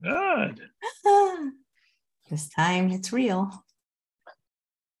This time it's real.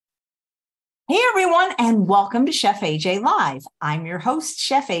 Hey everyone, and welcome to Chef AJ Live. I'm your host,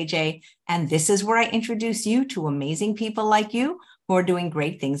 Chef AJ, and this is where I introduce you to amazing people like you who are doing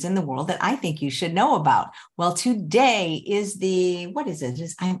great things in the world that I think you should know about. Well, today is what is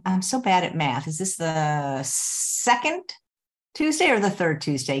it? I'm so bad at math. Is this the second Tuesday or the third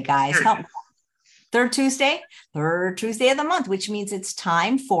Tuesday, guys? Help me. Third Tuesday of the month, which means it's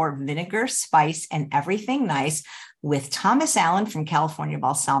time for Vinegar, Spice, and Everything Nice with Thomas Allen from California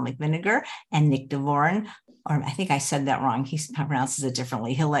Balsamic Vinegar and Nick Devoren, or I think I said that wrong. He pronounces it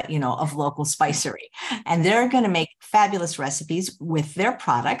differently. He'll let you know, of Local Spicery. And they're going to make fabulous recipes with their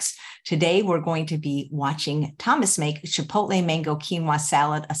products. Today, we're going to be watching Thomas make Chipotle mango quinoa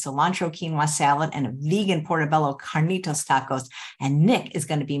salad, a cilantro quinoa salad, and a vegan Portobello Carnitas tacos. And Nick is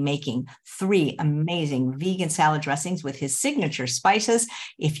going to be making 3 amazing vegan salad dressings with his signature spices.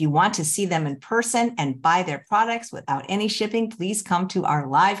 If you want to see them in person and buy their products without any shipping, please come to our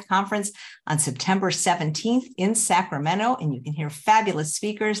live conference on September 17th in Sacramento, and you can hear fabulous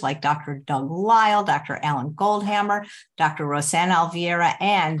speakers like Dr. Doug Lyle, Dr. Alan Goldhammer, Dr. Rosanna Alviera,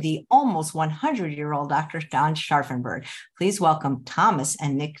 and the almost 100-year-old Dr. Don Scharfenberg. Please welcome Thomas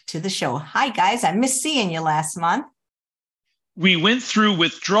and Nick to the show. Hi, guys. I missed seeing you last month. We went through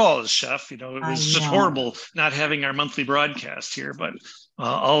withdrawals, Chef. It was just horrible not having our monthly broadcast here, but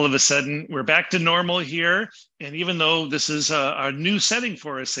all of a sudden we're back to normal here. And even though this is a new setting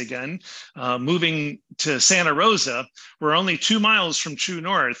for us again, moving to Santa Rosa, we're only 2 miles from True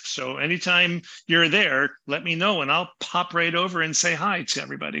North. So anytime you're there, let me know and I'll pop right over and say hi to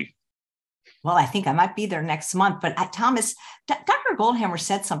everybody. Well, I think I might be there next month, but Thomas, Dr. Goldhammer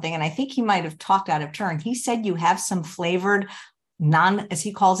said something, and I think he might have talked out of turn. He said you have some flavored as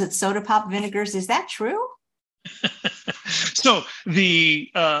he calls it, soda pop vinegars. Is that true? So the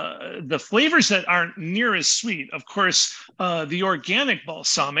flavors that aren't near as sweet, of course, the organic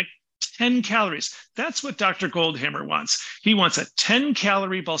balsamic, 10 calories. That's what Dr. Goldhammer wants. He wants a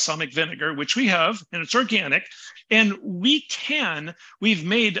 10-calorie balsamic vinegar, which we have, and it's organic. And we've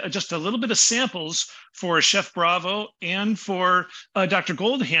made just a little bit of samples for Chef Bravo and for Dr.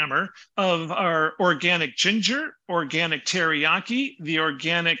 Goldhammer of our organic ginger, organic teriyaki, the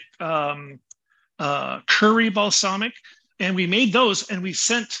organic curry balsamic. And we made those and we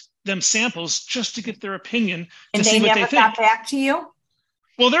sent them samples just to get their opinion to see what they think. And they never got back to you?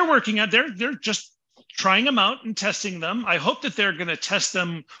 Well, they're working on, they're just trying them out and testing them. I hope that they're going to test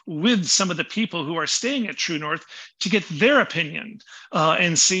them with some of the people who are staying at True North to get their opinion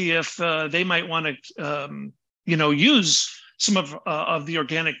and see if they might want to, use some of the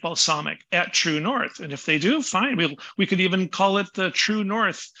organic balsamic at True North. And if they do, fine. We could even call it the True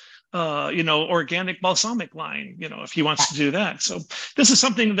North organic balsamic line, if he wants to do that. So this is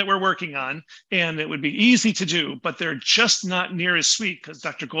something that we're working on and it would be easy to do, but they're just not near as sweet because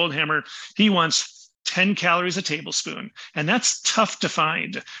Dr. Goldhammer, he wants 10 calories a tablespoon. And that's tough to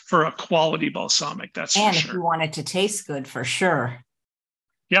find for a quality balsamic. That's for sure. And if you want it to taste good, for sure.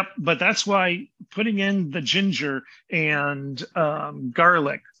 Yep. But that's why putting in the ginger and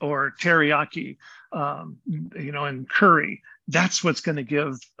garlic or teriyaki, and curry, that's what's going to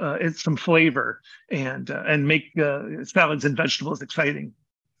give it some flavor and make salads and vegetables exciting.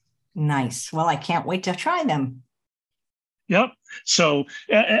 Nice. Well, I can't wait to try them. Yep. So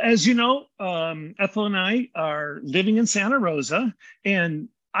as you know, Ethel and I are living in Santa Rosa, and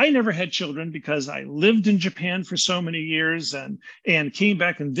I never had children because I lived in Japan for so many years and came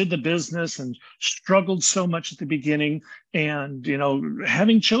back and did the business and struggled so much at the beginning. And,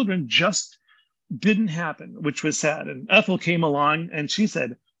 having children just didn't happen, which was sad. And Ethel came along and she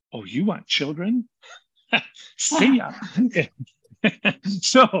said, "Oh, you want children? See ya."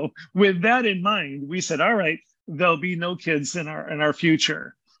 So with that in mind, we said, all right, there'll be no kids in our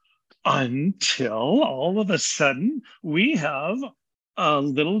future, until all of a sudden we have a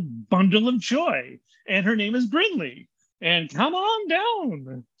little bundle of joy, and her name is Brinley. And come on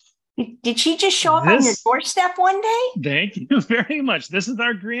down. Did she just show up on your doorstep one day? Thank you very much. This is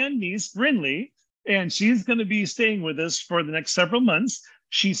our grandniece, Brinley, and she's going to be staying with us for the next several months.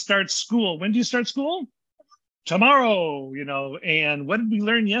 She starts school. When do you start school? Tomorrow, And what did we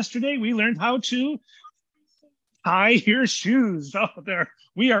learn yesterday? We learned how to tie your shoes. Oh,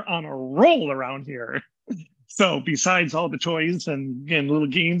 we are on a roll around here. So besides all the toys and little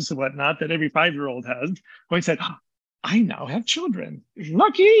games and whatnot that every 5-year-old has, we said, "Oh, I now have children.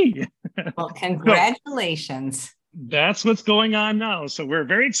 Lucky." Well, congratulations. So that's what's going on now. So we're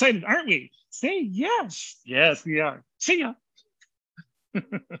very excited, aren't we? Say yes. Yes, we are. See ya.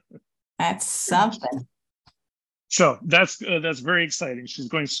 That's something. So that's very exciting. She's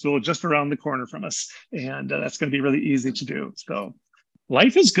going to school just around the corner from us, and that's going to be really easy to do. So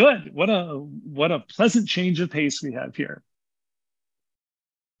life is good. What a pleasant change of pace we have here.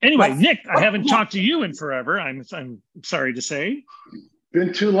 Anyway, Nick, I haven't talked to you in forever. I'm sorry to say.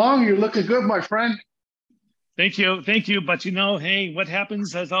 Been too long. You're looking good, my friend. Thank you. But hey, what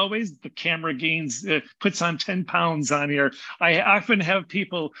happens as always? The camera puts on 10 pounds on here. I often have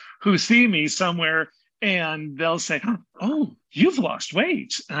people who see me somewhere and they'll say, "Oh, you've lost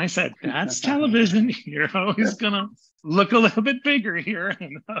weight." And I said, "That's television. You're always gonna look a little bit bigger here."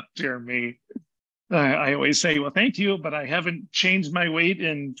 And oh, dear me. I always say, "Well, thank you, but I haven't changed my weight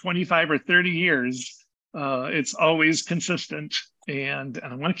in 25 or 30 years. It's always consistent, and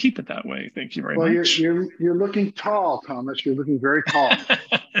I want to keep it that way." Thank you very much. Well, you're looking tall, Thomas. You're looking very tall.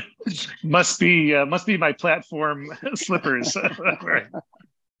 must be my platform slippers.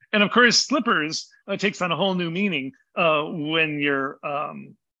 And of course, slippers takes on a whole new meaning when you're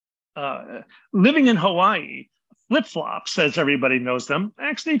living in Hawaii. Flip-flops, as everybody knows them,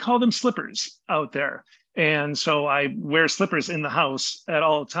 actually call them slippers out there. And so I wear slippers in the house at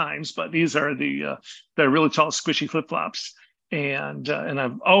all times, but these are the really tall, squishy flip-flops. And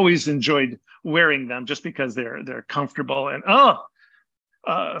I've always enjoyed wearing them just because they're comfortable. And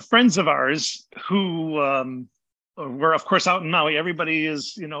friends of ours who were, of course, out in Maui. Everybody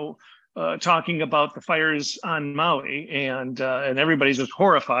is, talking about the fires on Maui, and everybody's just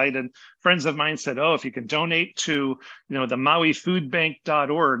horrified. And friends of mine said, "Oh, if you can donate to, the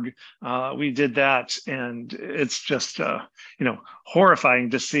MauiFoodBank.org," we did that, and it's just, horrifying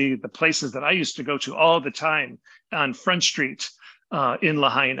to see the places that I used to go to all the time on Front Street in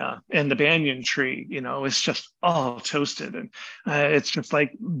Lahaina, and the banyan tree. It's just all toasted, and it's just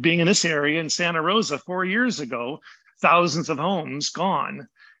like being in this area in Santa Rosa 4 years ago. Thousands of homes gone.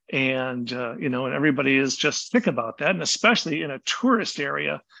 And, and everybody is just sick about that. And especially in a tourist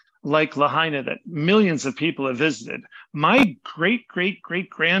area like Lahaina that millions of people have visited. My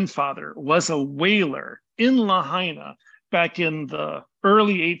great-great-great-grandfather was a whaler in Lahaina back in the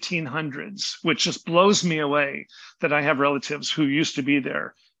early 1800s, which just blows me away that I have relatives who used to be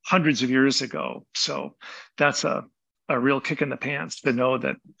there hundreds of years ago. So that's a real kick in the pants to know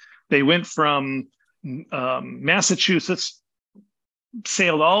that they went from Massachusetts,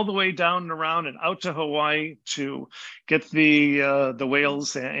 sailed all the way down and around and out to Hawaii to get the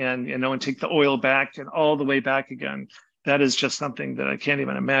whales and take the oil back and all the way back again. That is just something that I can't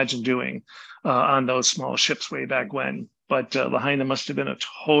even imagine doing on those small ships way back when. But Lahaina must have been a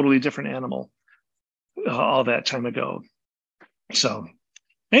totally different animal all that time ago. So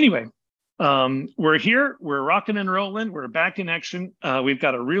anyway, we're here, we're rocking and rolling, we're back in action. We've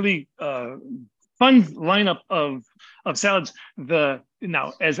got a really fun lineup of salads.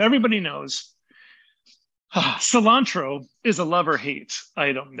 Now, as everybody knows, cilantro is a love or hate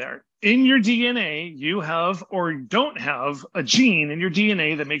item there. In your DNA, you have or don't have a gene in your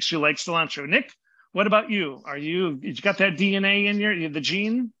DNA that makes you like cilantro. Nick, what about you? You got that DNA in the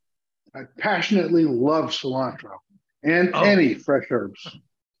gene? I passionately love cilantro and any fresh herbs.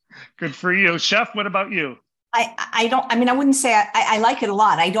 Good for you. Chef, what about you? I wouldn't say I like it a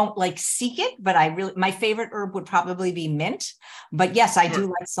lot. I don't like seek it, but my favorite herb would probably be mint. But yes, I do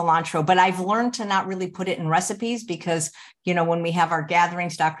like cilantro, but I've learned to not really put it in recipes because, when we have our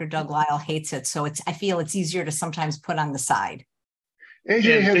gatherings, Dr. Doug Lyle hates it. So I feel it's easier to sometimes put on the side.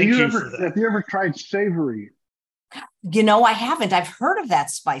 AJ, have you ever tried savory? I haven't. I've heard of that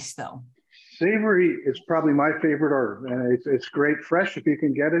spice though. Savory is probably my favorite herb, and it's great fresh if you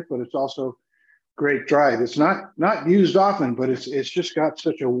can get it, but it's also great dried. It's not used often, but it's just got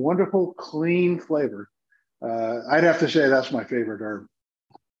such a wonderful, clean flavor. I'd have to say that's my favorite herb.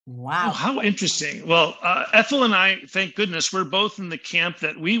 Wow. Oh, how interesting. Well, Ethel and I, thank goodness, we're both in the camp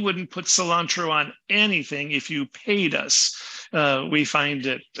that we wouldn't put cilantro on anything if you paid us. We find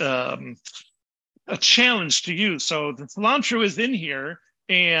it a challenge to use. So the cilantro is in here,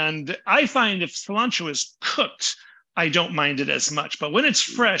 and I find if cilantro is cooked, I don't mind it as much. But when it's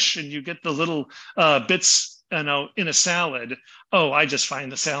fresh and you get the little bits, in a salad, I just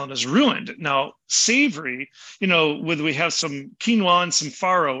find the salad is ruined. Now, savory, we have some quinoa and some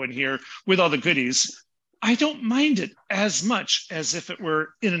farro in here with all the goodies, I don't mind it as much as if it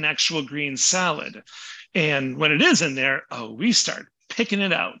were in an actual green salad. And when it is in there, we start picking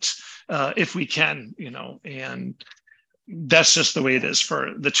it out if we can, and that's just the way it is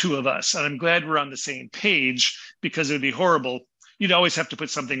for the two of us. And I'm glad we're on the same page because it would be horrible. You'd always have to put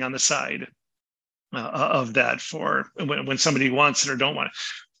something on the side of that for when somebody wants it or don't want it.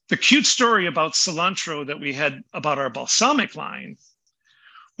 The cute story about cilantro that we had about our balsamic line,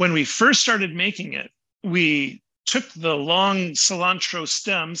 when we first started making it, we took the long cilantro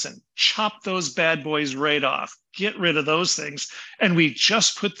stems and chopped those bad boys right off. Get rid of those things. And we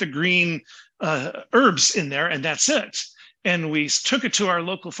just put the green herbs in there, and that's it. And we took it to our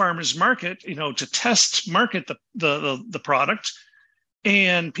local farmers market, to test market the product.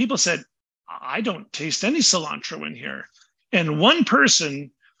 And people said, I don't taste any cilantro in here. And one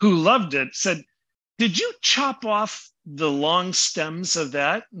person who loved it said, did you chop off the long stems of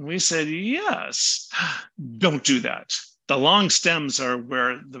that? And we said, yes. Don't do that. The long stems are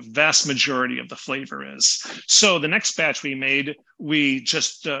where the vast majority of the flavor is. So the next batch we made, we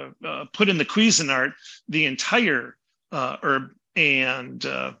just put in the Cuisinart the entire herb and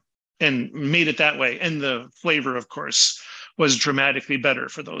made it that way. And the flavor, of course, was dramatically better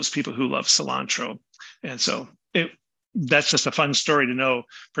for those people who love cilantro. And so that's just a fun story to know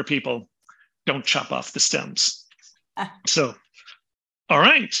for people. Don't chop off the stems. So, all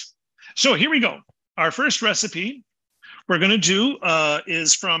right. So here we go. Our first recipe we're going to do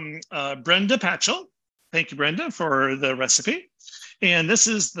is from Brenda Patchell. Thank you, Brenda, for the recipe. And this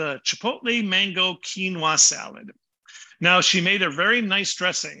is the Chipotle mango quinoa salad. Now, she made a very nice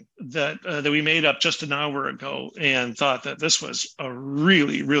dressing that we made up just an hour ago and thought that this was a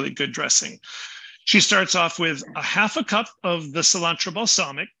really, really good dressing. She starts off with a half a cup of the cilantro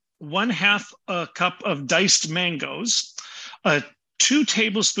balsamic, 1/2 a cup of diced mangoes, 2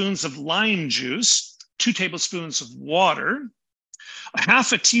 tablespoons of lime juice, 2 tablespoons of water,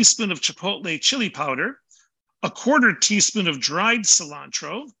 1/2 teaspoon of chipotle chili powder, 1/4 teaspoon of dried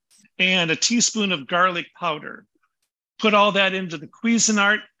cilantro, and 1 teaspoon of garlic powder. Put all that into the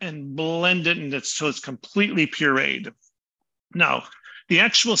Cuisinart and blend it until it's completely pureed. Now, the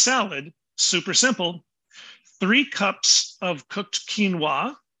actual salad, super simple. 3 cups of cooked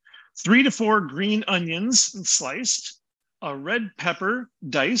quinoa, 3 to 4 green onions sliced, a red pepper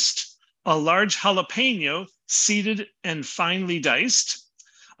diced, a large jalapeno seeded and finely diced,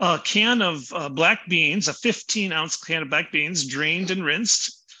 a can of black beans, a 15-ounce can of black beans, drained and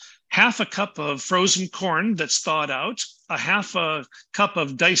rinsed, 1/2 cup of frozen corn that's thawed out, 1/2 cup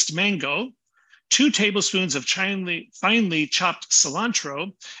of diced mango, 2 tablespoons of finely chopped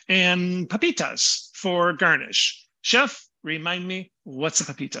cilantro, and pepitas for garnish. Chef, remind me, what's a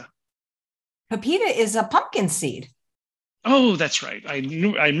pepita? Pepita is a pumpkin seed. Oh, that's right. I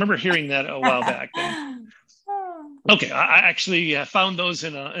remember hearing that a while back. Okay, I actually found those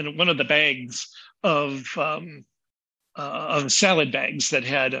in one of the bags of salad bags that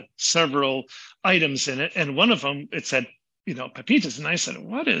had several items in it, and one of them it said, pepitas, and I said,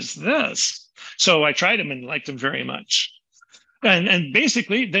 "What is this?" So I tried them and liked them very much. And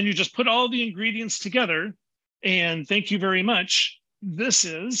basically, then you just put all the ingredients together, and thank you very much. This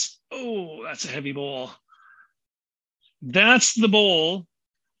is that's a heavy bowl. That's the bowl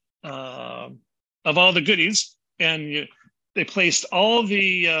of all the goodies, and they placed all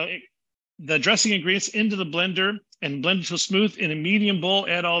the dressing ingredients into the blender and blended till smooth in a medium bowl.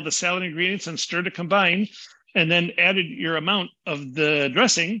 Add all the salad ingredients and stir to combine, and then added your amount of the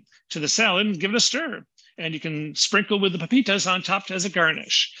dressing to the salad and give it a stir. And you can sprinkle with the pepitas on top as a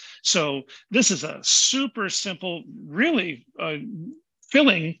garnish. So this is a super simple, really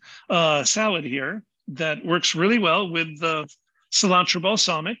filling salad here that works really well with the cilantro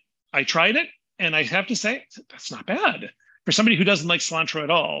balsamic. I tried it, and I have to say, that's not bad. For somebody who doesn't like cilantro at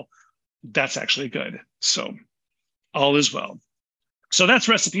all, that's actually good. So all is well. So that's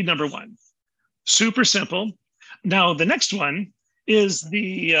recipe number 1. Super simple. Now, the next one is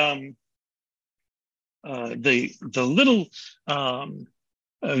the little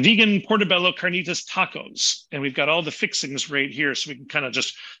vegan Portobello Carnitas tacos. And we've got all the fixings right here, so we can kind of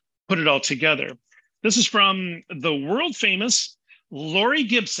just put it all together. This is from the world famous Lori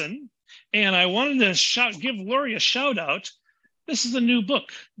Gibson. And I wanted to give Lori a shout out. This is a new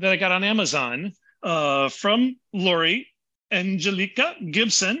book that I got on Amazon from Lori Angelica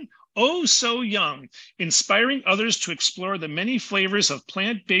Gibson. Oh, so young, inspiring others to explore the many flavors of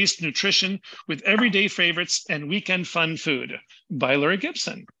plant-based nutrition with everyday favorites and weekend fun food, by Lori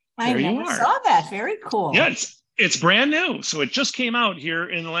Gibson. I never saw that. Very cool. Yeah, it's brand new. So it just came out here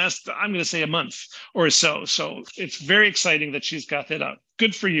in the last, I'm going to say, a month or so. So it's very exciting that she's got that out.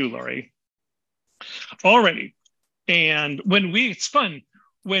 Good for you, Lori. Alrighty. And it's fun.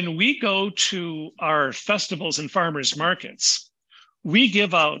 When we go to our festivals and farmers markets, we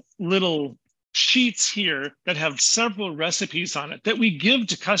give out little sheets here that have several recipes on it that we give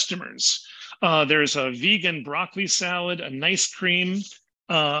to customers. There's a vegan broccoli salad, a nice cream,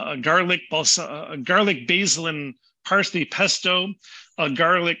 a garlic basil and parsley pesto, a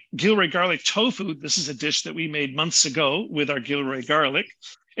Gilroy garlic tofu. This is a dish that we made months ago with our Gilroy garlic,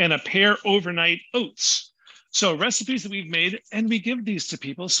 and a pear overnight oats. So recipes that we've made, and we give these to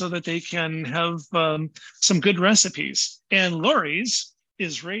people so that they can have some good recipes. And Lori's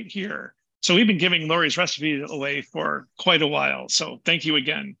is right here. So we've been giving Lori's recipe away for quite a while. So thank you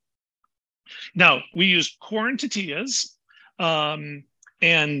again. Now, we use corn tortillas and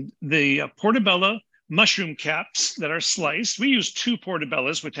the portobello mushroom caps that are sliced. We use 2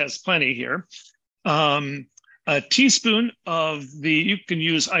 portobellos, which has plenty here. A teaspoon of you can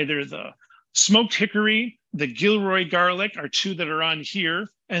use either the smoked hickory, the Gilroy garlic are 2 that are on here.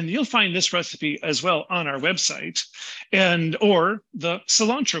 And you'll find this recipe as well on our website, or the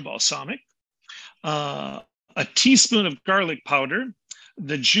cilantro balsamic, a teaspoon of garlic powder,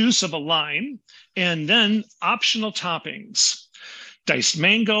 the juice of a lime, and then optional toppings: diced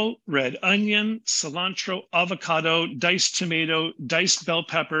mango, red onion, cilantro, avocado, diced tomato, diced bell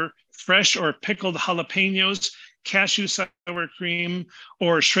pepper, fresh or pickled jalapenos, cashew sour cream,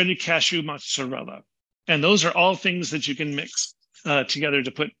 or shredded cashew mozzarella. And those are all things that you can mix together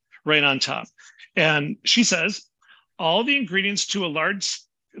to put right on top. And she says, all the ingredients to a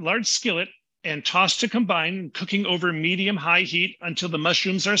large skillet and toss to combine, cooking over medium-high heat until the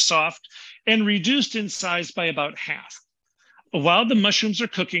mushrooms are soft and reduced in size by about half. While the mushrooms are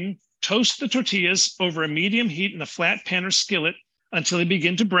cooking, toast the tortillas over a medium heat in a flat pan or skillet until they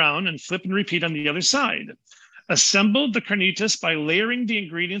begin to brown, and flip and repeat on the other side. Assemble the carnitas by layering the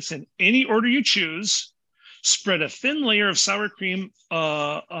ingredients in any order you choose. Spread a thin layer of sour cream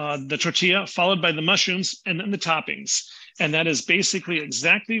the tortilla, followed by the mushrooms and then the toppings. And that is basically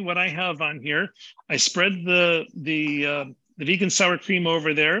exactly what I have on here. I spread the vegan sour cream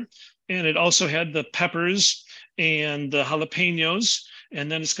over there, and it also had the peppers and the jalapenos,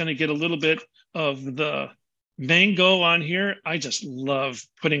 and then it's going to get a little bit of the mango on here. I just love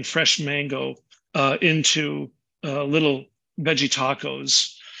putting fresh mango into little veggie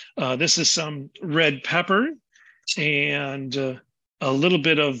tacos. This is some red pepper and a little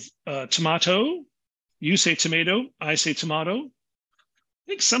bit of tomato. You say tomato, I say tomato. I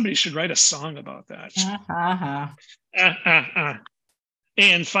think somebody should write a song about that.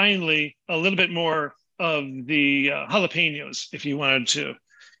 And finally, a little bit more of the jalapenos, if you wanted to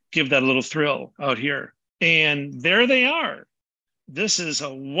give that a little thrill out here. And there they are. This is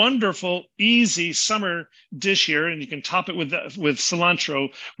a wonderful, easy summer dish here, and you can top it with cilantro,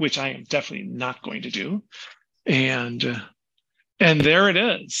 which I am definitely not going to do. And there it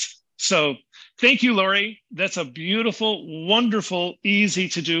is. So thank you, Lori. That's a beautiful, wonderful, easy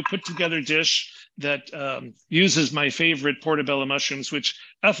to do, put together dish that uses my favorite portobello mushrooms, which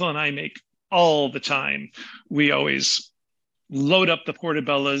Ethel and I make all the time. We always load up the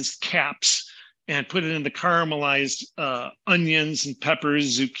portobello's caps and put it in the caramelized onions and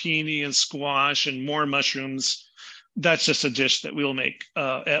peppers, zucchini and squash and more mushrooms. That's just a dish that we'll make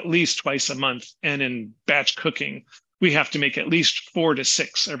at least twice a month. And in batch cooking, we have to make at least 4 to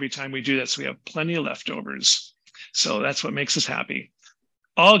 6 every time we do that. So we have plenty of leftovers. So that's what makes us happy.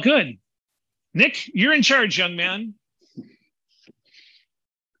 All good. Nick, you're in charge, young man.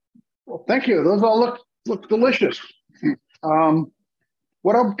 Well, thank you. Those all look delicious.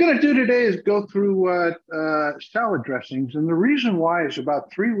 What I'm going to do today is go through salad dressings. And the reason why is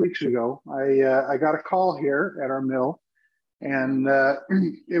about 3 weeks ago, I got a call here at our mill, and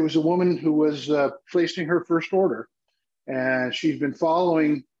it was a woman who was placing her first order. And she's been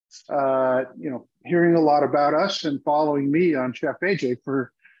following, hearing a lot about us and following me on Chef AJ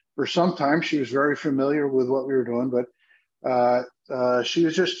for some time. She was very familiar with what we were doing, but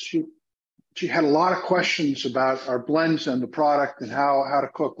she had a lot of questions about our blends and the product and how to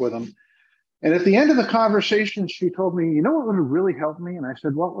cook with them. And at the end of the conversation, she told me, you know what would have really helped me? And I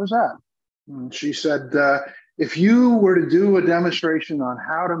said, what was that? And she said, if you were to do a demonstration on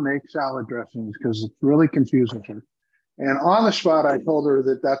how to make salad dressings, because it really confuses her. And on the spot, I told her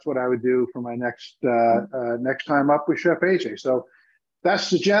that that's what I would do for my next time up with Chef AJ. So that's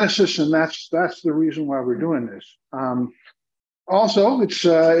the genesis, and that's the reason why we're doing this. Also, it's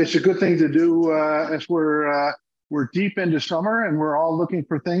a good thing to do as we're deep into summer and we're all looking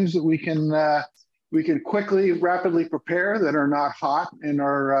for things that we can quickly, rapidly prepare that are not hot and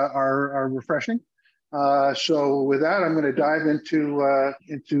are refreshing. So with that, I'm going to dive into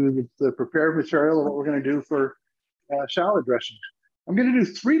the prepared material of what we're going to do for salad dressings. I'm going to do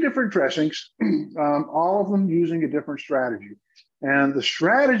 3 different dressings, all of them using a different strategy. And the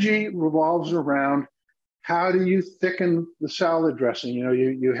strategy revolves around how do you thicken the salad dressing?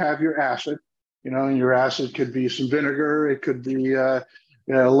 You have your acid, and your acid could be some vinegar, it could be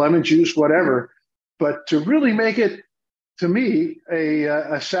lemon juice, whatever. But to really make it, to me,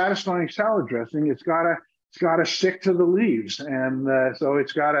 a satisfying salad dressing, it's got to stick to the leaves, and so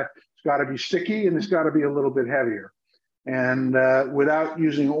it's got It's got to be sticky, and it's got to be a little bit heavier. And without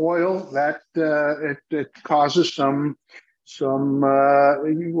using oil, that it causes some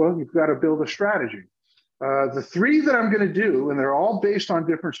well, you've got to build a strategy. The three that I'm going to do, and they're all based on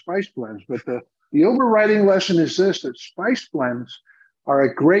different spice blends, but the overriding lesson is this: that spice blends are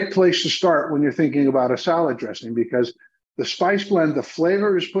a great place to start when you're thinking about a salad dressing, because the spice blend, the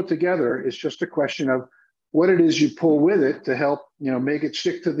flavor is put together. It's just a question of what it is you pull with it to help, make it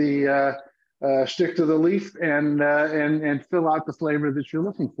stick to the leaf and fill out the flavor that you're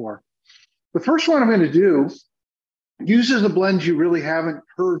looking for. The first one I'm going to do uses a blend you really haven't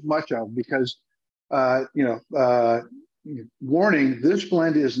heard much of, because warning, this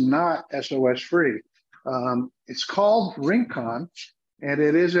blend is not SOS free. It's called Rincon, and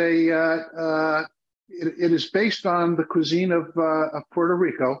it is it is based on the cuisine of Puerto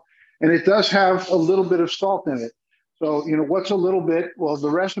Rico, and it does have a little bit of salt in it. So, what's a little bit? Well,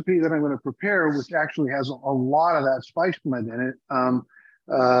 the recipe that I'm going to prepare, which actually has a lot of that spice blend in it,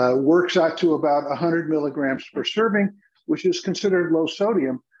 works out to about 100 milligrams per serving, which is considered low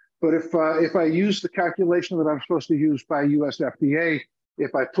sodium. But if I use the calculation that I'm supposed to use by US FDA,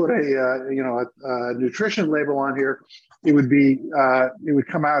 if I put a nutrition label on here, it would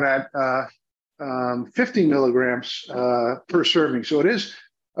come out at 50 milligrams per serving. So it is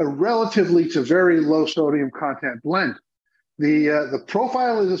a relatively to very low sodium content blend. The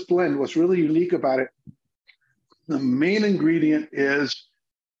profile of this blend, what's really unique about it, the main ingredient is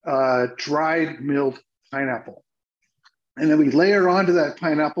dried milled pineapple. And then we layer onto that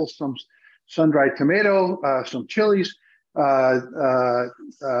pineapple some sun-dried tomato, some chilies, all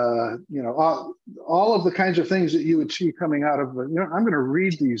of the kinds of things that you would see coming out of I'm going to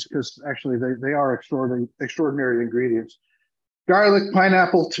read these because actually they are extraordinary ingredients. Garlic,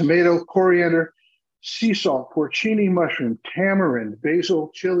 pineapple, tomato, coriander, sea salt, porcini mushroom, tamarind,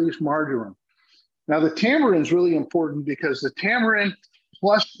 basil, chilies, marjoram. Now the tamarind is really important because the tamarind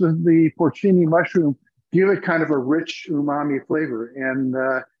plus the porcini mushroom give it kind of a rich umami flavor. And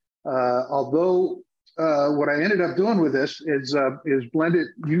although what I ended up doing with this is blend it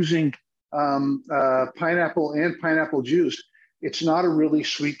using pineapple and pineapple juice, it's not a really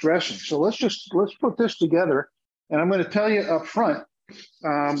sweet dressing. So let's put this together. And I'm going to tell you up front,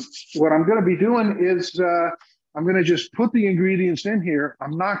 what I'm going to be doing is I'm going to just put the ingredients in here.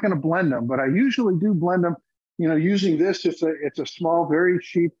 I'm not going to blend them, but I usually do blend them, using this. It's a small, very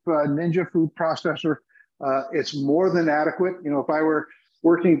cheap Ninja food processor. It's more than adequate. If I were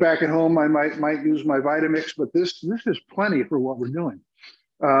working back at home, I might use my Vitamix, but this is plenty for what we're doing.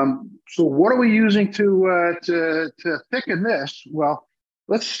 So what are we using to thicken this? Well,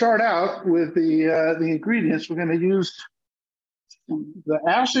 let's start out with the ingredients. We're going to use the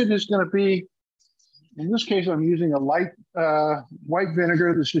acid is going to be, in this case, I'm using a light white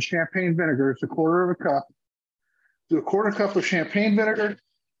vinegar. This is champagne vinegar. It's a quarter of a cup. Do a quarter cup of champagne vinegar.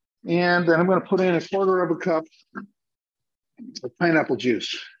 And then I'm going to put in a quarter of a cup of pineapple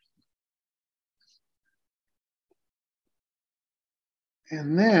juice.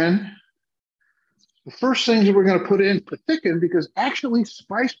 And then the first things that we're going to put in to thicken, because actually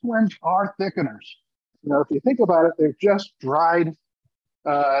spice blends are thickeners. If you think about it, they're just dried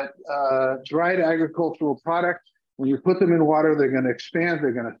agricultural products. When you put them in water, they're going to expand,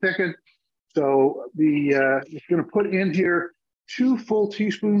 they're going to thicken. So it's going to put in here 2 full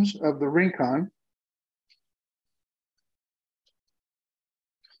teaspoons of the Rincon.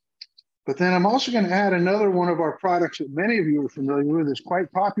 But then I'm also going to add another one of our products that many of you are familiar with. It's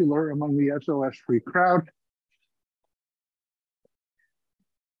quite popular among the SOS-free crowd.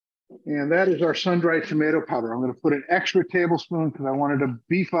 And that is our sun-dried tomato powder. I'm going to put an extra tablespoon because I wanted to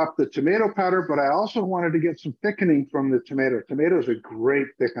beef up the tomato powder, but I also wanted to get some thickening from the tomato. Tomato is a great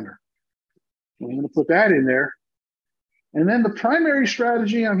thickener. I'm going to put that in there. And then the primary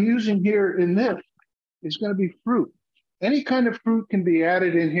strategy I'm using here in this is going to be fruit. Any kind of fruit can be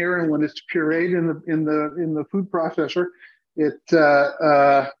added in here, and when it's pureed in the food processor,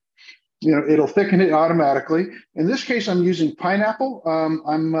 it'll thicken it automatically. In this case, I'm using pineapple.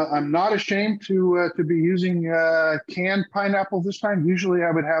 I'm not ashamed to be using canned pineapple this time. Usually, I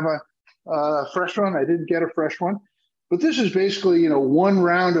would have a fresh one. I didn't get a fresh one. But this is basically, 1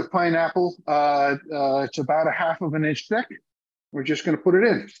 round of pineapple. It's about 1/2 inch thick. We're just going to put it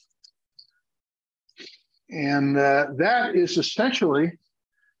in. And that is essentially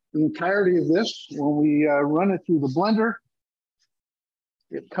the entirety of this. When we run it through the blender,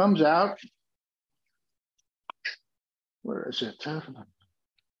 it comes out. Where is it?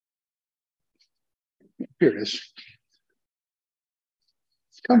 Here it is.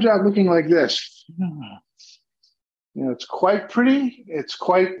 It comes out looking like this. You know, it's quite pretty. It's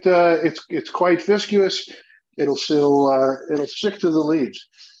quite it's quite viscous. It'll stick to the leaves.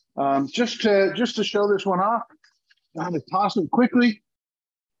 Just to show this one off, I'm going to toss it quickly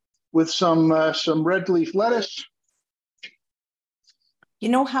with some red leaf lettuce. You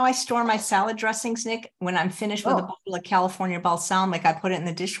know how I store my salad dressings, Nick? When I'm finished with a bottle of California balsamic, I put it in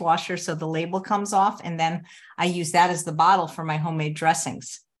the dishwasher so the label comes off, and then I use that as the bottle for my homemade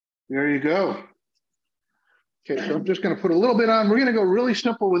dressings. There you go. Okay, so I'm just going to put a little bit on. We're going to go really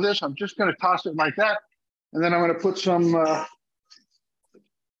simple with this. I'm just going to toss it like that, and then I'm going to put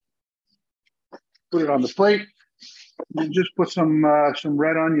put it on the plate, and just put some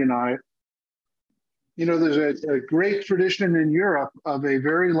red onion on it. You know, there's a great tradition in Europe of a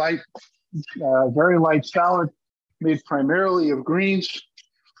very light salad made primarily of greens,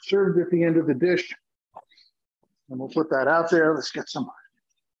 served at the end of the dish. And we'll put that out there. Let's get some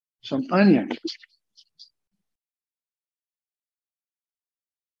onion.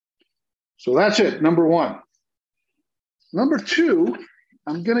 So that's it, number one. Number two,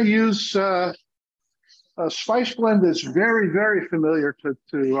 I'm going to use a spice blend that's very, very familiar to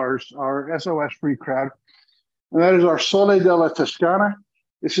our SOS free crowd, and that is our Sole della Toscana.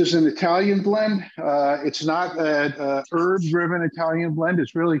 This is an Italian blend. It's not a herb-driven Italian blend.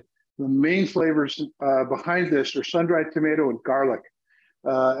 It's really the main flavors behind this are sun-dried tomato and garlic,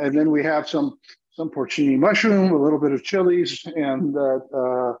 and then we have some porcini mushroom, a little bit of chilies, and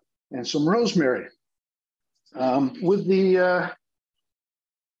some rosemary. With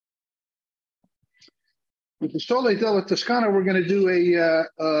the Sole della Toscana, we're going to do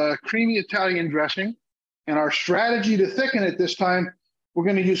a creamy Italian dressing. And our strategy to thicken it this time, we're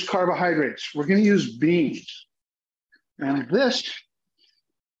going to use carbohydrates. We're going to use beans. And that's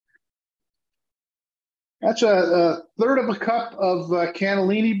a third of a cup of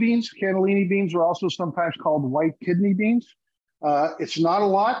cannellini beans. Cannellini beans are also sometimes called white kidney beans. It's not a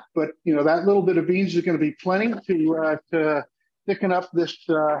lot, but you know that little bit of beans is going to be plenty to thicken up this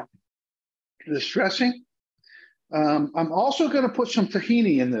dressing. I'm also going to put some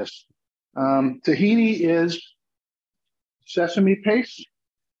tahini in this. Tahini is sesame paste,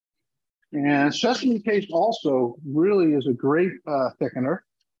 and sesame paste also really is a great thickener.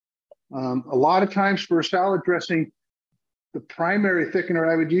 A lot of times for a salad dressing, the primary thickener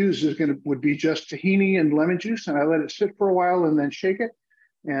I would use would be just tahini and lemon juice, and I let it sit for a while and then shake it,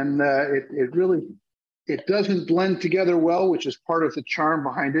 and it doesn't blend together well, which is part of the charm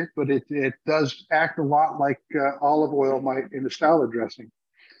behind it, but it does act a lot like olive oil might in a salad dressing.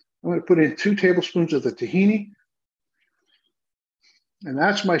 I'm going to put in 2 tablespoons of the tahini, and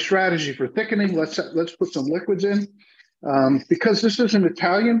that's my strategy for thickening. Let's put some liquids in. Because this is an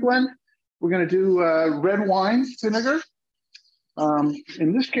Italian blend, we're going to do red wine vinegar.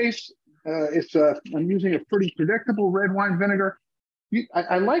 In this case, I'm using a pretty predictable red wine vinegar.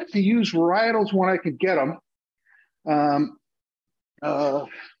 I like to use varietals when I can get them, but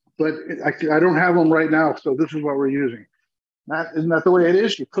I don't have them right now, so this is what we're using. Isn't that the way it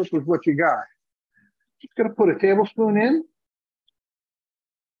is? You cook with what you got. Just going to put a tablespoon in,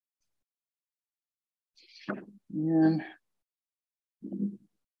 and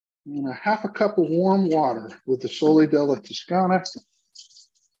a half a cup of warm water with the Sole della Toscana.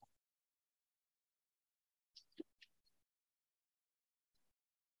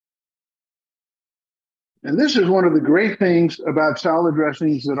 And this is one of the great things about salad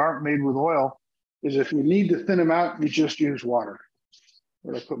dressings that aren't made with oil, is if you need to thin them out, you just use water.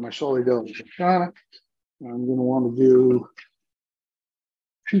 Where I put my Sole della Toscana. I'm going to want to do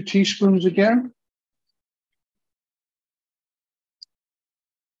 2 teaspoons again.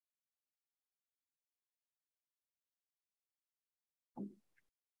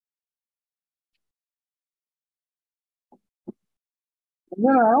 And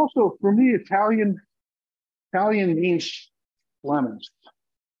then I also, for me, Italian means lemons.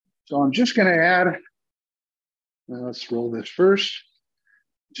 So I'm just going to add, let's roll this first.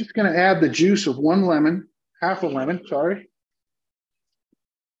 Just going to add the juice of 1 lemon, half a lemon, sorry.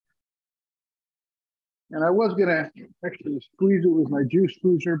 And I was going to actually squeeze it with my juice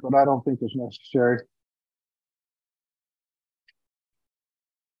squeezer, but I don't think it's necessary.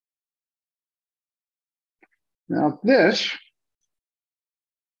 Now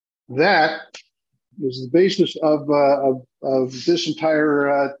that is the basis of this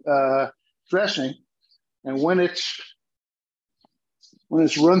entire dressing, and when it's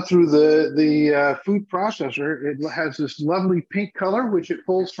run through the food processor, it has this lovely pink color, which it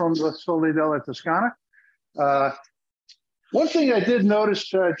pulls from the Sole della Toscana. One thing I did notice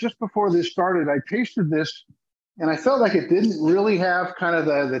just before this started, I tasted this, and I felt like it didn't really have kind of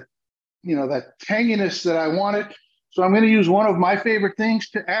that tanginess that I wanted. So I'm going to use one of my favorite things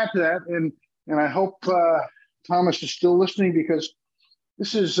to add to that. And I hope Thomas is still listening, because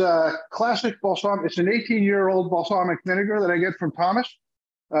this is classic balsamic. It's an 18-year-old balsamic vinegar that I get from Thomas.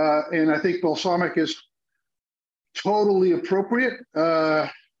 And I think balsamic is totally appropriate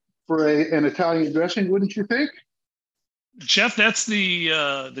for an Italian dressing, wouldn't you think? Jeff, that's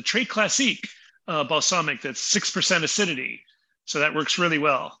the Trait Classique balsamic. That's 6% acidity. So that works really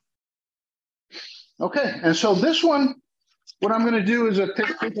well. Okay, and so this one, what I'm going to do is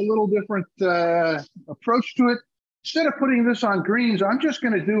take a little different approach to it. Instead of putting this on greens, I'm just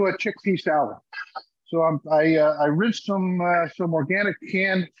going to do a chickpea salad. So I rinsed some organic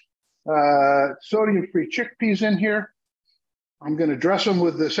canned sodium-free chickpeas in here. I'm going to dress them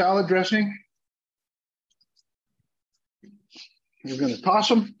with the salad dressing. We're going to toss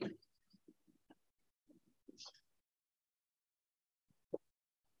them.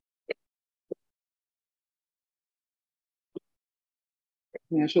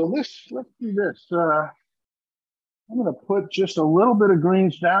 And so let's do this. I'm going to put just a little bit of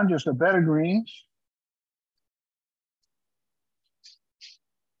greens down, just a bed of greens.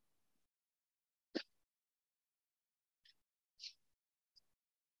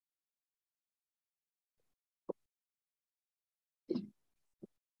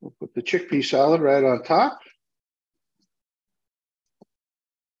 We'll put the chickpea salad right on top.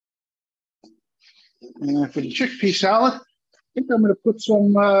 And for the chickpea salad, I think I'm going to put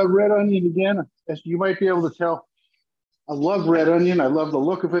some red onion again. As you might be able to tell, I love red onion. I love the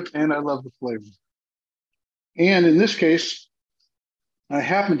look of it, and I love the flavor. And in this case, I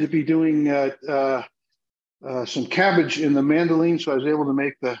happen to be doing some cabbage in the mandoline, so I was able to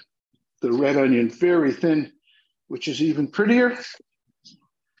make the red onion very thin, which is even prettier.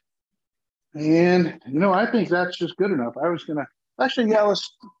 And, I think that's just good enough. I was going to, actually, yeah,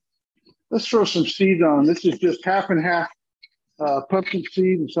 let's throw some seed on. This is just half and half pumpkin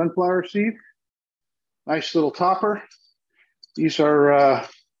seed and sunflower seed. Nice little topper. These are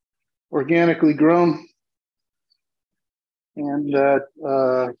organically grown and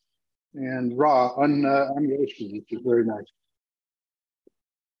raw, unroasted, which is very nice.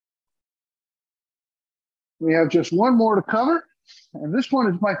 We have just one more to cover, and this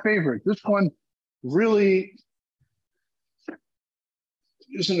one is my favorite. This one really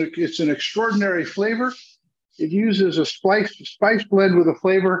it's an extraordinary flavor. It uses a spice blend with a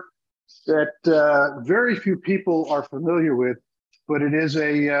flavor that very few people are familiar with, but it is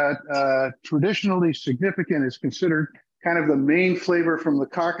traditionally significant. It's considered kind of the main flavor from the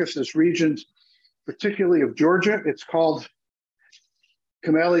Caucasus regions, particularly of Georgia. It's called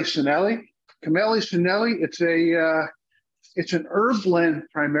Kameli Sinelli. Kameli Sinelli, it's an herb blend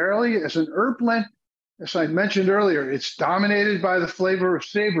primarily. As an herb blend, as I mentioned earlier, it's dominated by the flavor of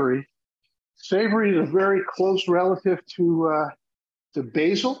savory. Savory is a very close relative to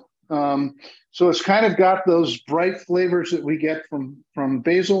basil. So it's kind of got those bright flavors that we get from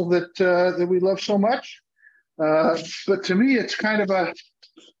basil that we love so much. But to me, it's kind of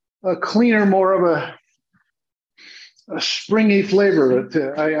a cleaner, more of a springy flavor.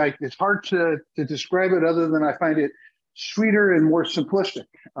 It's hard to describe it other than I find it sweeter and more simplistic.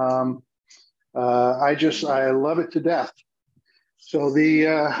 I love it to death. So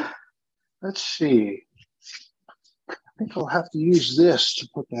let's see. I think I'll have to use this to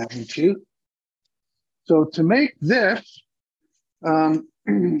put that into. So to make this, we're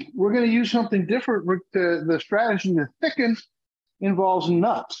going to use something different. The strategy to thicken involves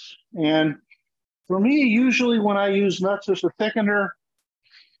nuts. And for me, usually when I use nuts as a thickener,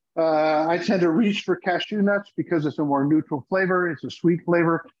 I tend to reach for cashew nuts because it's a more neutral flavor. It's a sweet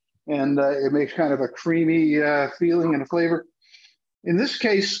flavor, and it makes kind of a creamy feeling and a flavor. In this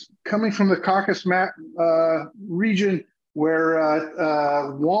case, coming from the Caucasus region, where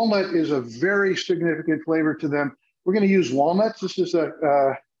walnut is a very significant flavor to them, we're going to use walnuts. This is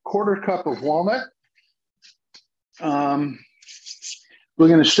a quarter cup of walnut. We're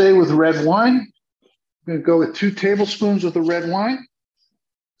going to stay with red wine. I'm going to go with 2 tablespoons of the red wine.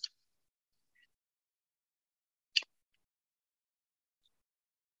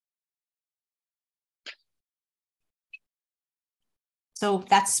 So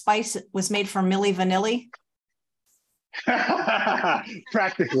that spice was made from Milli Vanilli?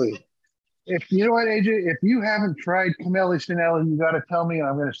 Practically. If you know what, AJ, if you haven't tried Kameli Sinelli, you got to tell me, and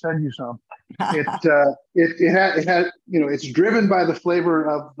I'm going to send you some. It has, it's driven by the flavor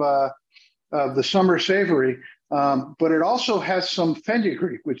of the summer savory, but it also has some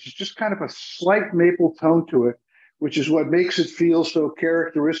fenugreek, which is just kind of a slight maple tone to it, which is what makes it feel so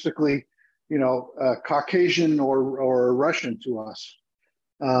characteristically, Caucasian or Russian to us.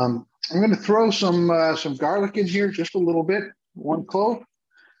 I'm going to throw some garlic in here, just a little bit, 1 clove.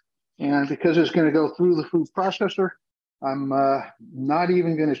 And because it's going to go through the food processor, I'm not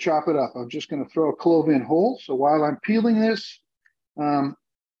even going to chop it up. I'm just going to throw a clove in whole. So while I'm peeling this, I'm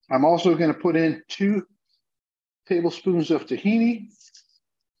also going to put in 2 tablespoons of tahini.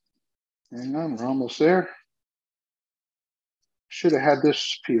 Hang on, we're almost there. Should have had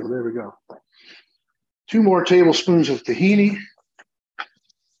this peeled. There we go. 2 more tablespoons of tahini.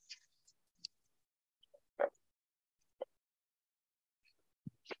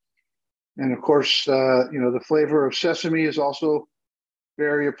 And of course, the flavor of sesame is also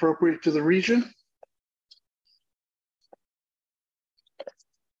very appropriate to the region.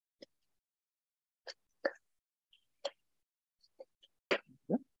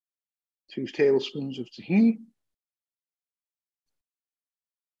 Okay. 2 tablespoons of tahini.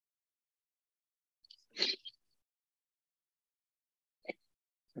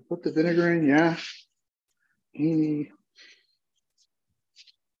 I put the vinegar in, yeah. Tahini.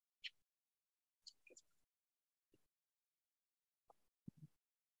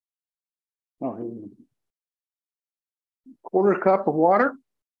 Oh, 1/4 cup of water.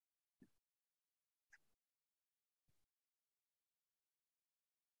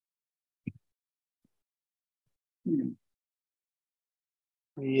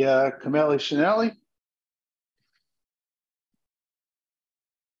 The camelli sinelli.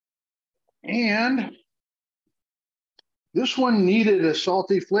 And this one needed a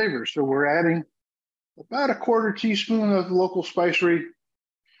salty flavor, so we're adding about 1/4 teaspoon of local spicery,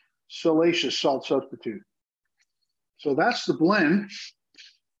 salacious salt substitute. So that's the blend.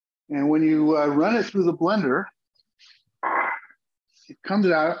 And when you run it through the blender, it comes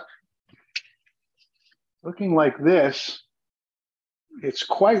out looking like this. It's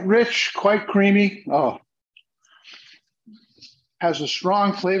quite rich, quite creamy. Oh, has a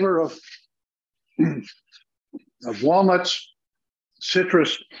strong flavor of walnuts,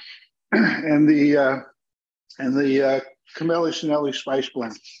 citrus, and the camelli sinelli spice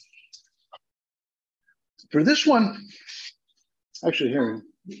blend. For this one, actually here,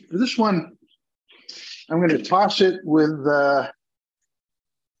 for this one, I'm going to toss it with,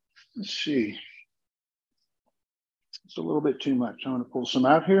 let's see, it's a little bit too much. I'm going to pull some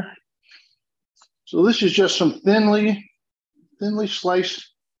out here. So this is just some thinly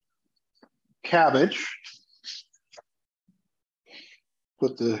sliced cabbage.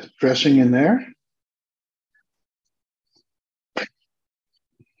 Put the dressing in there.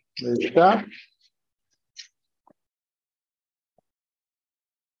 Lid stop.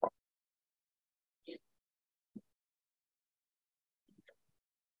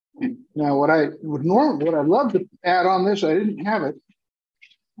 Now, what I'd love to add on this, I didn't have it.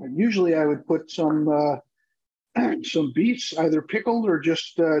 Usually, I would put some beets, either pickled or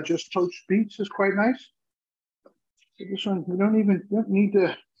just poached beets is quite nice. So this one, we don't need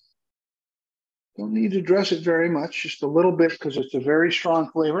to dress it very much, just a little bit because it's a very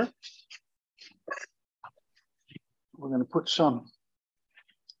strong flavor. We're going to put some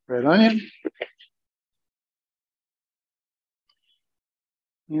red onion.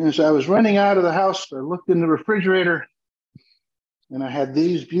 And as I was running out of the house, I looked in the refrigerator and I had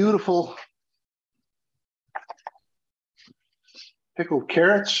these beautiful pickled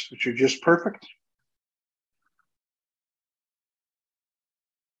carrots, which are just perfect.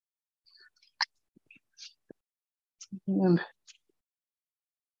 And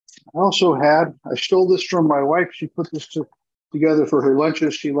I stole this from my wife. She put this together for her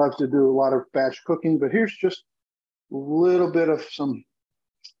lunches. She loves to do a lot of batch cooking, but here's just a little bit of some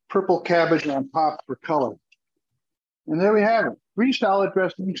purple cabbage on top for color. And there we have it. 3 salad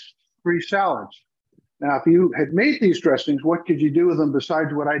dressings, 3 salads. Now, if you had made these dressings, what could you do with them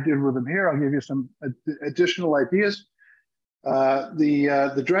besides what I did with them here? I'll give you some additional ideas.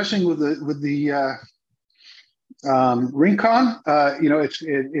 The dressing with the rincon,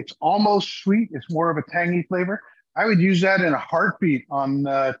 it's almost sweet. It's more of a tangy flavor. I would use that in a heartbeat on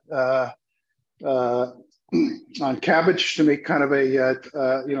cabbage to make kind of a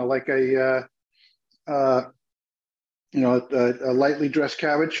lightly dressed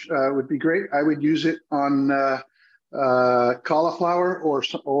cabbage would be great. I would use it on cauliflower or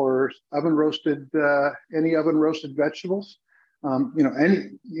oven roasted any oven roasted vegetables.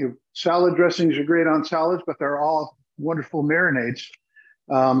 Salad dressings are great on salads, but they're all wonderful marinades.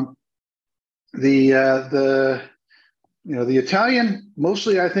 The Italian,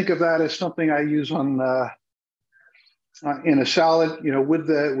 mostly I think of that as something I use on in a salad. With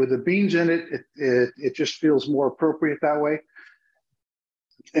the beans in it, it just feels more appropriate that way.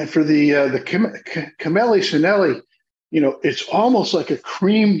 And for the camelli sinelli, it's almost like a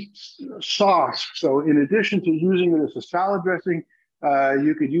cream sauce. So in addition to using it as a salad dressing,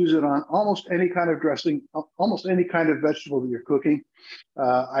 you could use it on almost any kind of dressing, almost any kind of vegetable that you're cooking.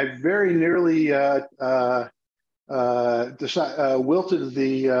 I very nearly wilted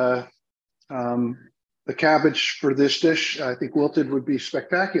the cabbage for this dish. I think wilted would be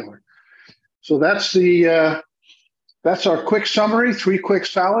spectacular. So that's our quick summary: 3 quick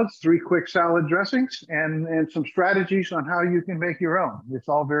salads, 3 quick salad dressings, and some strategies on how you can make your own. It's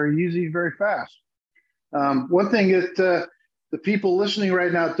all very easy, very fast. One thing that the people listening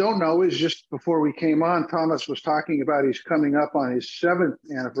right now don't know is, just before we came on, Thomas was talking about he's coming up on his 7th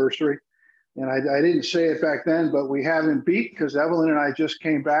anniversary. And I didn't say it back then, but we haven't beat, because Evelyn and I just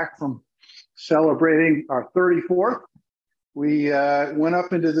came back from celebrating our 34th. We went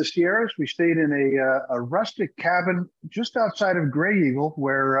up into the Sierras. We stayed in a rustic cabin just outside of Grey Eagle,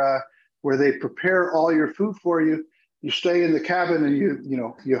 where they prepare all your food for you. You stay in the cabin and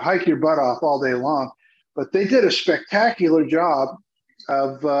you hike your butt off all day long. But they did a spectacular job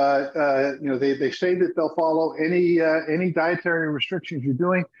of they say that they'll follow any dietary restrictions you're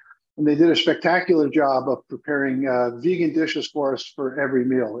doing, and they did a spectacular job of preparing vegan dishes for us for every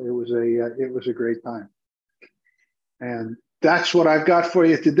meal. It was a great time. And that's what I've got for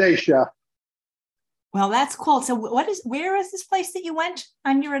you today, Chef. Well, that's cool. So where is this place that you went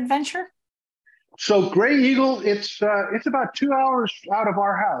on your adventure? So Grey Eagle, it's about 2 hours out of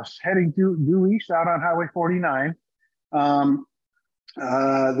our house, heading due east out on Highway 49.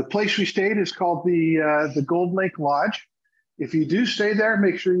 The place we stayed is called the Gold Lake Lodge. If you do stay there,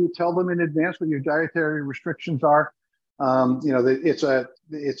 make sure you tell them in advance what your dietary restrictions are. It's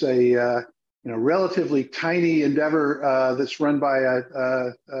a relatively tiny endeavor that's run by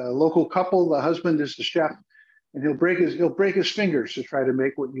a local couple. The husband is the chef, and he'll break his fingers to try to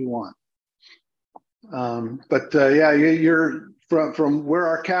make what you want. You're from where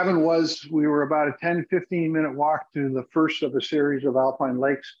our cabin was. We were about a 10-15 minute walk to the first of a series of alpine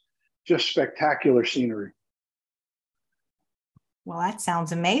lakes. Just spectacular scenery. Well, that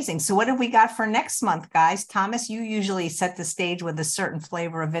sounds amazing. So what have we got for next month, guys? Thomas, you usually set the stage with a certain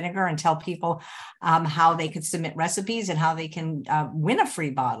flavor of vinegar and tell people how they could submit recipes and how they can win a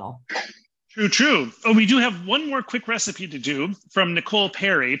free bottle. True. Oh, we do have one more quick recipe to do from Nicole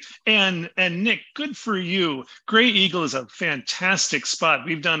Perry. And Nick, good for you. Grey Eagle is a fantastic spot.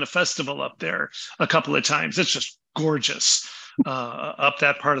 We've done a festival up there a couple of times. It's just gorgeous. Up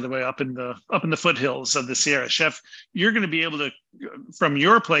that part of the way, up in the foothills of the Sierra. Chef, you're going to be able to, from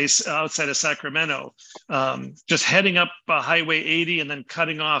your place outside of Sacramento, just heading up Highway 80 and then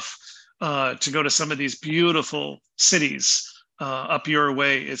cutting off to go to some of these beautiful cities up your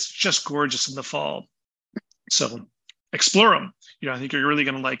way. It's just gorgeous in the fall. So explore them. I think you're really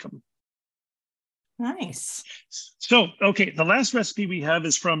going to like them. Nice. So, okay, the last recipe we have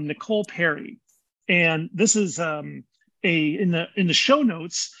is from Nicole Perry, and this is in the show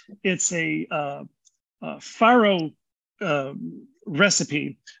notes. It's a farro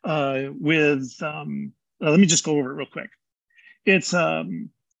recipe with. Let me just go over it real quick. It's 2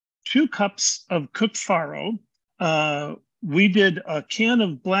 cups of cooked farro. We did a can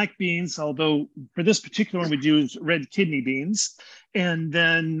of black beans, although for this particular one, we'd use red kidney beans, and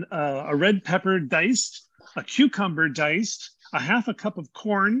then a red pepper diced, a cucumber diced, a half a cup of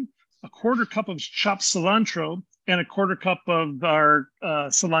corn, a 1/4 cup of chopped cilantro, and a 1/4 cup of our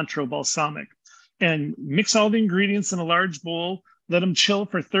cilantro balsamic. And mix all the ingredients in a large bowl, let them chill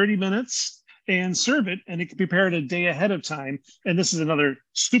for 30 minutes, and serve it. And it can be prepared a day ahead of time. And this is another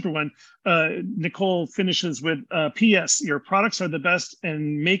super one. Nicole finishes with, P.S. Your products are the best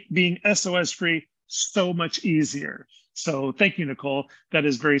and make being SOS free so much easier. So thank you, Nicole. That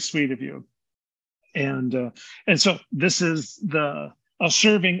is very sweet of you. And so this is a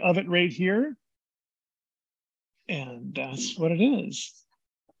serving of it right here. And that's what it is.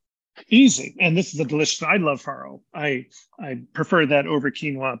 Easy. And this is a delicious. I love farro. I prefer that over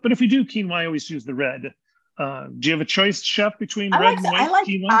quinoa. But if we do quinoa, I always use the red. Do you have a choice, Chef, between red and white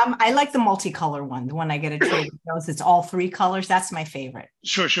quinoa? I like the multicolor one, the one I get at Trader Joe's. It's all 3 colors. That's my favorite.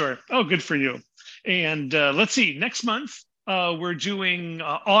 Sure. Oh, good for you. And let's see. Next month, we're doing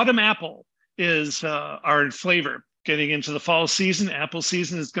autumn apple is our flavor. Getting into the fall season, apple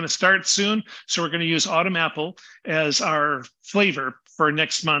season is going to start soon. So we're going to use autumn apple as our flavor for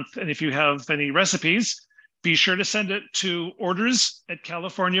next month. And if you have any recipes, be sure to send it to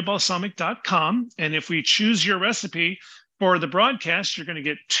orders@californiabalsamic.com. And if we choose your recipe for the broadcast, you're going to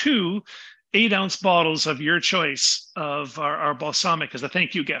get 2 8-ounce bottles of your choice of our balsamic as a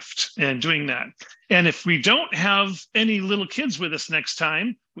thank you gift and doing that. And if we don't have any little kids with us next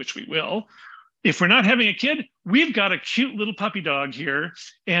time, which we will, if we're not having a kid, we've got a cute little puppy dog here,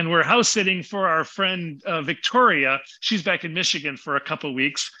 and we're house sitting for our friend Victoria. She's back in Michigan for a couple of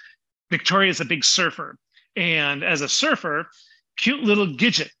weeks. Victoria is a big surfer, and as a surfer, cute little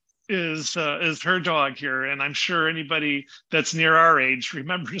Gidget is her dog here, and I'm sure anybody that's near our age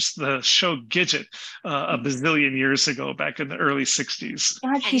remembers the show Gidget a bazillion years ago, back in the early '60s.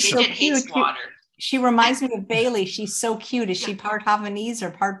 God, she's so cute. She reminds me of Bailey. She's so cute. Is she part Havanese or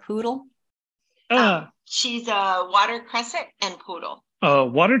part poodle? She's a water crescent and poodle.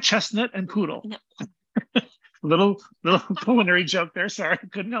 Water chestnut and poodle. No. little culinary joke there. Sorry, I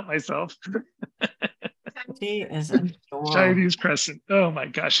couldn't help myself. She is adorable. Chinese crescent. Oh my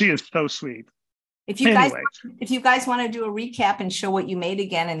gosh, she is so sweet. If you guys want to do a recap and show what you made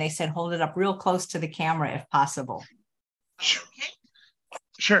again, and they said hold it up real close to the camera if possible.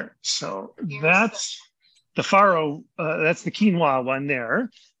 Sure. So that's the farro. That's the quinoa one there.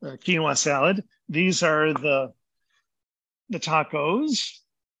 Quinoa salad. These are the tacos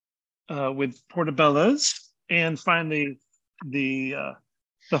with portobellos, and finally the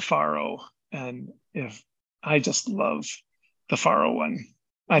farro. And I just love the farro one.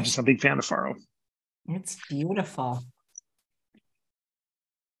 I'm just a big fan of farro. It's beautiful.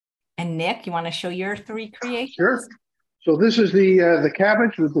 And Nick, you want to show your 3 creations? Sure. So this is the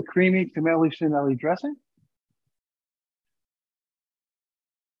cabbage with the creamy camelli sinelli dressing.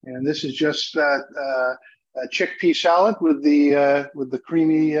 And this is just a chickpea salad with the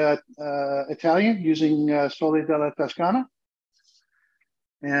creamy Italian using Sole della Toscana.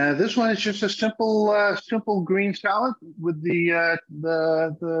 And this one is just a simple green salad with the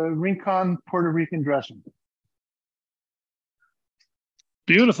Rincon Puerto Rican dressing.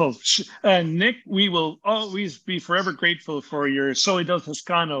 Beautiful. Nick, we will always be forever grateful for your Sole del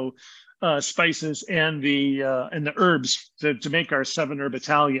Toscano spices and the herbs to make our 7-herb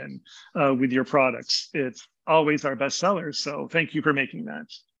Italian with your products. It's always our best seller. So thank you for making that.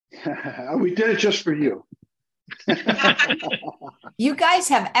 We did it just for you. You guys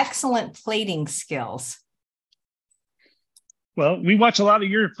have excellent plating skills. Well, we watch a lot of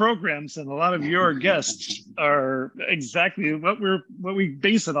your programs, and a lot of your guests are exactly what we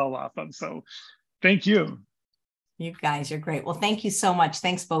base it all off of. So thank you. You guys are great. Well, thank you so much.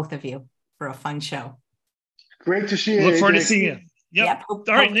 Thanks, both of you, for a fun show. Great to see you. Look forward to seeing you. Yep. All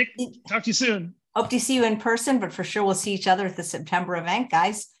right, Nick, talk to you soon. Hope to see you in person, but for sure we'll see each other at the September event,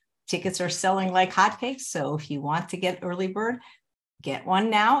 guys. Tickets are selling like hotcakes. So if you want to get early bird, get one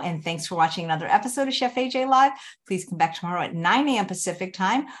now. And thanks for watching another episode of Chef AJ Live. Please come back tomorrow at 9 a.m. Pacific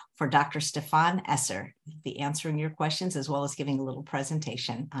time for Dr. Stefan Esser. He'll be answering your questions as well as giving a little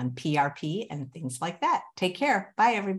presentation on PRP and things like that. Take care. Bye, everybody.